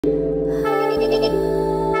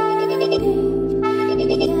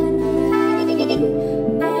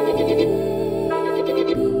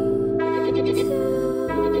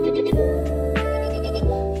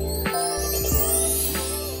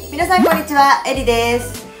さんこんにちは、エリで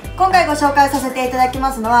す。今回ご紹介させていただきま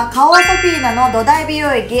すのは花王ソフィーナの土台美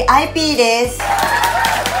容液 ip です。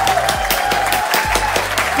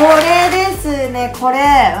これですね、これ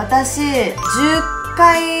私10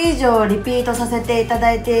回以上リピートさせていた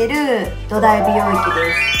だいている土台美容液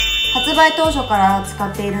です。発売当初から使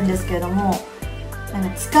っているんですけれども、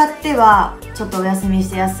使ってはちょっとお休みし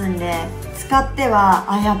て休んで、使っては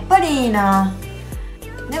やっぱりいいな、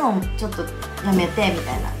でもちょっとやめてみ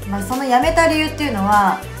たいな、そのやめた理由っていうの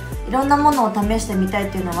はいろんなものを試してみたい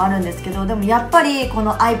っていうのはあるんですけど、でもやっぱりこ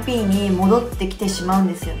の IP に戻ってきてしまうん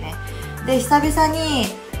ですよね。で、久々に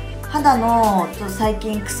肌のちょっと最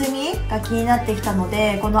近くすみが気になってきたの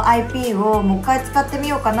で、この IP をもう一回使ってみ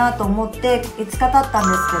ようかなと思って5日経ったんです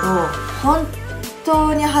けど、本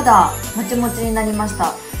当に肌もちもちになりまし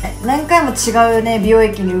た。何回も違うね美容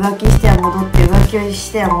液に浮気しては戻って浮気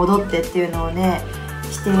しては戻ってっていうのをね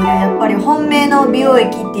している、やっぱり本命の美容液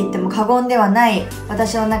って言っても過言ではない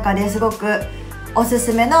私の中ですごくおす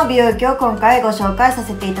すめの美容液を今回ご紹介さ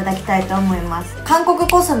せていただきたいと思います。韓国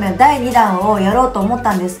コスメ第2弾をやろうと思っ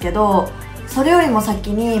たんですけど、それよりも先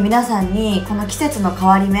に皆さんにこの季節の変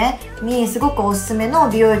わり目にすごくおすすめの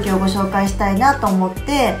美容液をご紹介したいなと思っ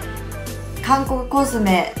て、韓国コス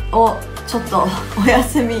メをちょっとお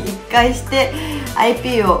休み1回して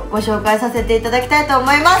IP をご紹介させていただきたいと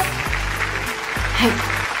思います。はい、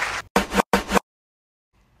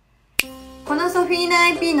このソフィーナ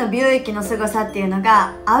IP の美容液の凄さっていうの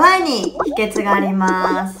が泡に秘訣があり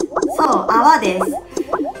ます。そう、泡です。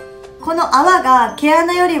この泡が毛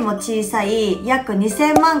穴よりも小さい約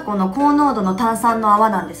2000万個の高濃度の炭酸の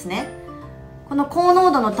泡なんですね。この高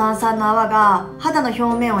濃度の炭酸の泡が肌の表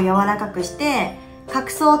面を柔らかくして、角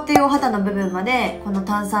層っていうお肌の部分までこの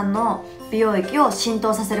炭酸の美容液を浸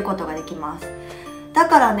透させることができます。だ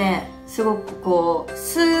からね、すごくこう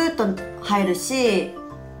スーッと入るし、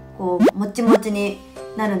こうもちもちに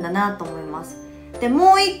なるんだなと思います。で、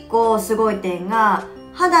もう一個すごい点が、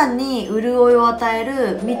肌に潤いを与え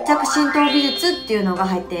る密着浸透技術っていうのが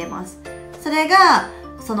入っています。それが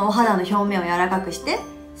そのお肌の表面を柔らかくして、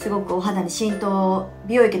すごくお肌に浸透、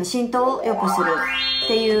美容液の浸透を良くするっ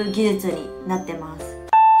ていう技術になってます。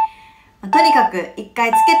とにかく一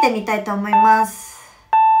回つけてみたいと思います。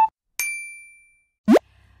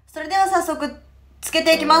それでは早速つけ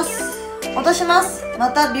ていきます。落とします。ま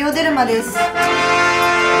たビオデルマです。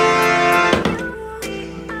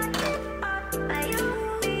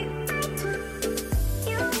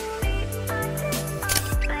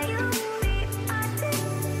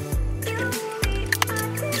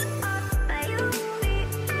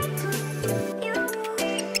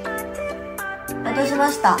落とし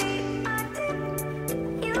ました。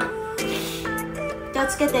じゃあ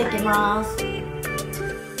つけていきます。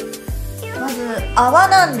まず泡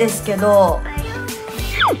なんですけど、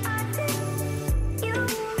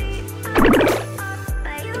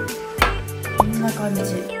こんな感じ、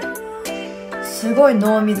すごい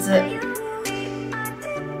濃密、こ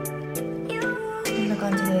んな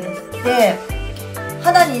感じです。で、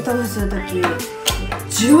肌に塗布するとき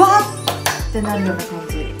ジュワッってなるような感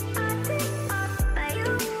じ。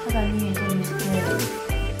肌に塗布して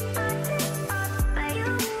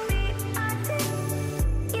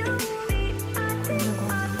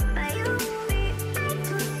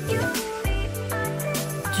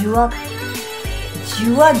ジュワジ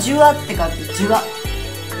ュワジュワって感じ。ジュワ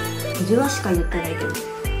ジュワしか言ってないけど、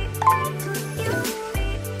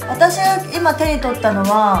私が今手に取ったの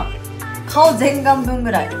は顔全顔分ぐ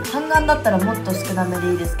らい。半眼だったらもっと少なめ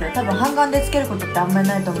でいいですけど、多分半眼でつけることってあんまり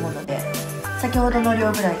ないと思うので、先ほどの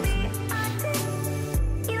量ぐらいですね。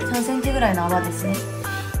3センチぐらいの泡ですね。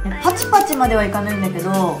パチパチまではいかないんだけ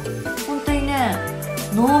ど、本当にね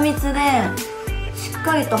濃密でしっ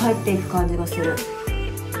かりと入っていく感じがする。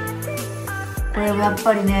これはやっ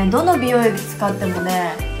ぱりね、どの美容液使っても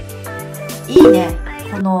ねいいね、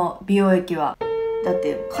この美容液は。だっ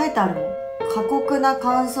て書いてあるもん。過酷な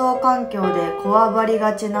乾燥環境でこわばり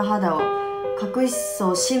がちな肌を角質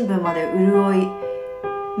層深部まで潤い、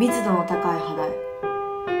密度の高い肌へ。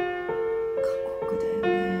過酷だ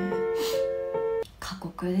よね。過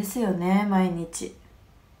酷ですよね、毎日。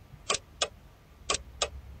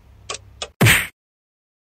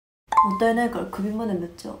もったいないから首まで塗っ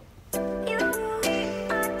ちゃおう。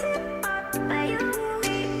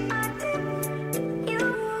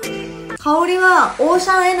香りはオーシ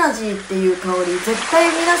ャンエナジーっていう香り。絶対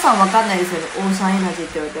皆さんわかんないですよね、オーシャンエナジーっ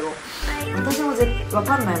て言われても。私もわ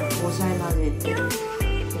かんないもん、オーシャンエナジーって言われても。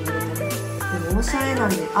でもオーシャンエナ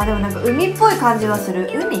ジー、でもなんか海っぽい感じはす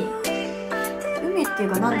る。海ってい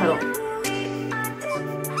うかなんだろう、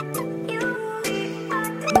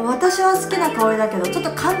もう私私は好きな香りだけど、ちょっと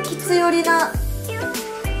柑橘寄りな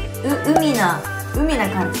海な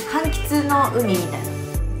感じ、柑橘の海みたいな、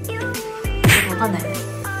ちょっとわかんないね、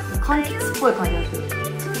柑橘っぽい感じがする。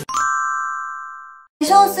化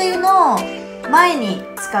粧水の前に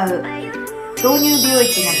使う導入美容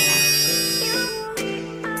液になりま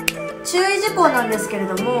す。注意事項なんですけれ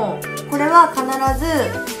ども、これは必ず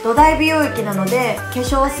土台美容液なので化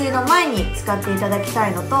粧水の前に使っていただきた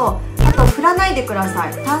いのと、あと振らないでくださ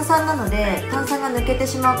い。炭酸なので炭酸が抜けて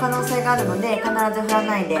しまう可能性があるので、必ず振ら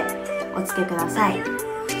ないでおつけください。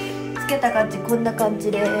つけた感じこんな感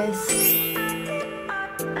じです。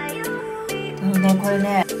でもね、これ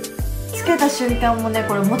ね、つけた瞬間もね、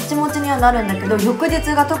これもちもちにはなるんだけど、翌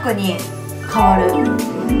日が特に変わる。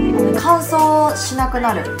乾燥しなく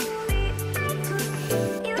なる。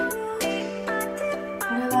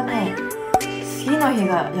これはね、次の日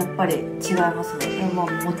がやっぱり違いますね。でも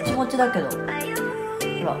もちもちだけど、ほ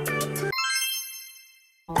ら、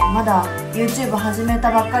まだ YouTube 始め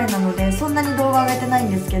たばっかりなのでそんなに動画上げてない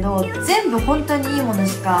んですけど、全部本当にいいもの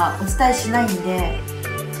しかお伝えしないんで、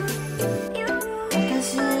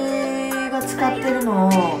私が使ってるの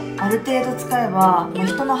をある程度使えば、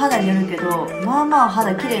人の肌によるけど、まあまあ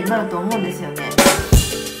肌綺麗になると思うんですよね。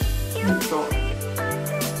ほんと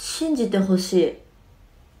信じてほしい。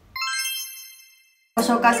ご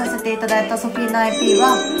紹介させていただいたソフィーナ ip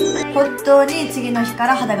は本当に次の日か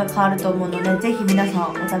ら肌が変わると思うので、ぜひ皆さ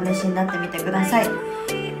んお試しになってみてください。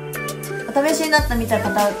お試しになってみた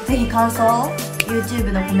方、ぜひ感想を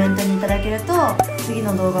YouTube のコメントにいただけると、次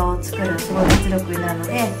の動画を作るすごい実力になるの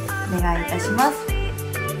でお願いいたします。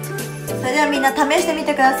それではみんな試してみ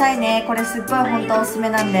てくださいね。これすっごい本当おすすめ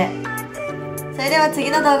なんで。それでは次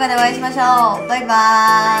の動画でお会いしましょう。バイバ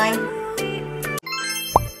ーイ。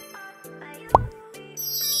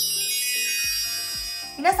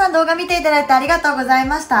皆さん動画見ていただいてありがとうござい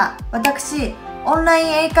ました。私、オンライ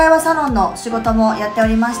ン英会話サロンの仕事もやってお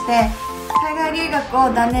りまして、海外留学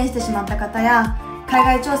を断念してしまった方や、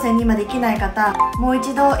海外挑戦に今できない方、もう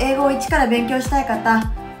一度英語を一から勉強したい方、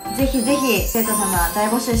ぜひぜひ生徒様大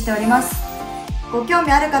募集しております。ご興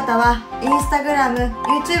味ある方は、Instagram、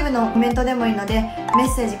YouTube のコメントでもいいのでメ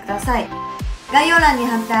ッセージください。概要欄に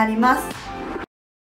貼ってあります。